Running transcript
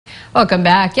Welcome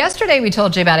back. Yesterday we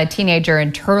told you about a teenager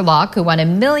in Turlock who won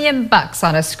 $1 million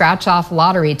on a scratch-off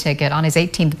lottery ticket on his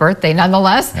 18th birthday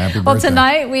nonetheless. Happy birthday. Well,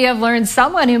 tonight we have learned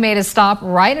someone who made a stop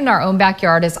right in our own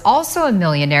backyard is also a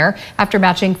millionaire after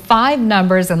matching 5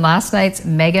 numbers in last night's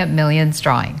Mega Millions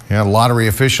drawing. Yeah, lottery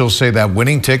officials say that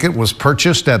winning ticket was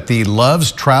purchased at the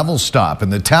Love's Travel Stop in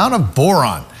the town of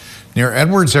Boron near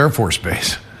Edwards Air Force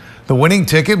Base. The winning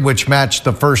ticket, which matched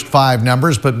the first 5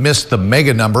 numbers but missed the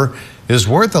mega number, is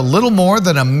worth a little more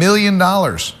than $1 million.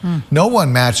 No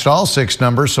one matched all 6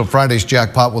 numbers, so Friday's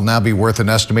jackpot will now be worth an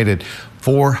estimated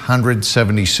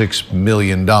 $476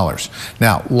 million.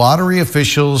 Now, lottery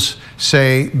officials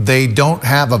say they don't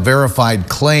have a verified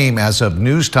claim as of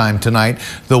news time tonight.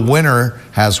 The winner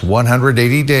has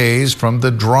 180 days from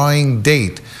the drawing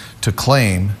date to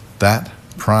claim that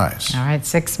prize. All right,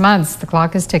 6 months. The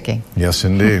clock is ticking. Yes,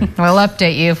 indeed. We'll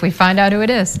update you if we find out who it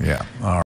is. Yeah. All right.